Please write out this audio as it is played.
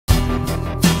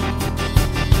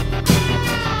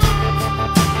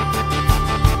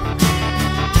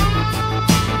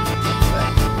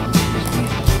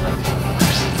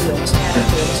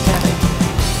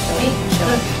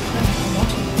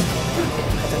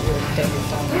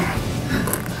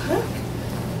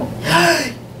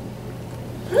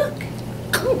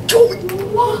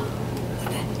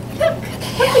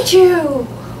at you!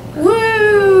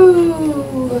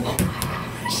 Woo!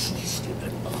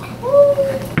 Stupid.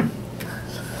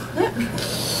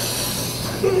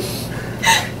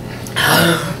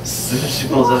 As soon as she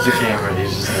pulls out the camera,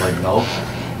 he's just like, nope.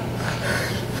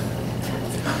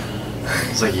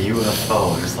 It's like a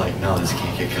UFO. He's like, no, this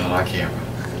can't get caught on camera.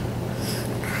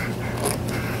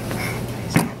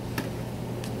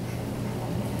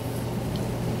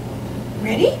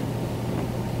 Ready?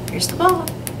 Here's the ball.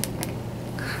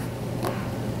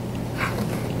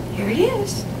 Here it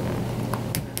is.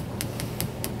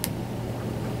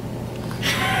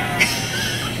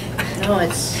 No,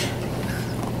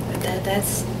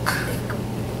 that's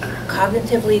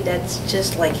cognitively, that's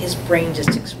just like his brain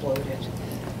just exploded.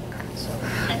 So,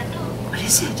 what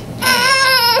is it?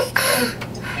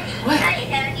 What? How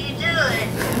you doing?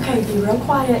 Okay, be real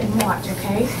quiet and watch,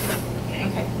 okay?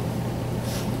 Okay.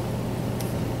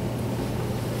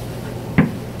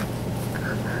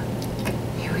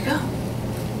 Here we go.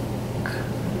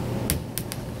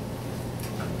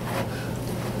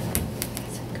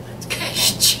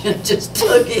 Just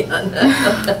took in.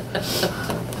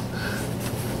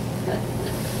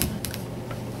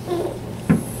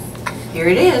 Here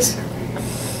it is.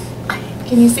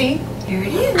 Can you see? Here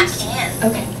it is. I can.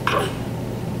 Okay.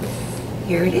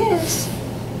 Here it is.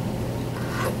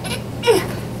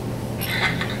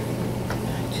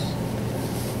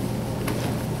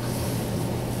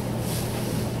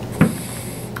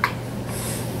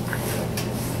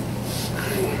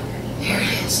 Here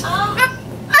it is.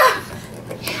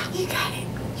 You got it.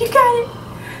 You got it.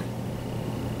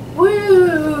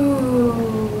 Woo!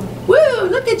 Woo!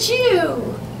 Look at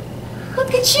you!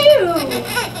 Look at you!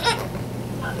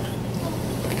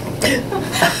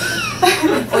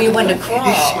 Oh, you wanted to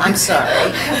crawl. I'm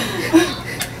sorry.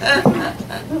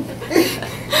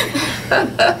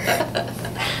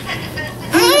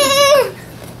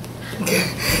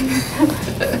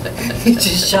 He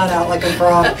just shot out like a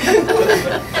frog.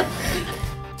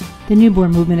 The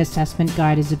Newborn Movement Assessment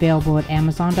Guide is available at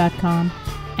Amazon.com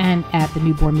and at the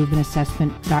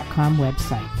newbornmovementassessment.com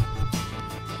website.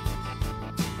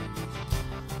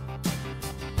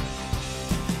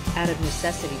 Out of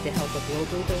necessity to help a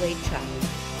globally delayed child,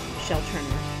 Michelle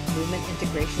Turner, Movement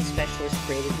Integration Specialist,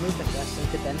 created Movement Lesson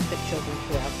to benefit children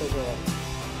throughout the world.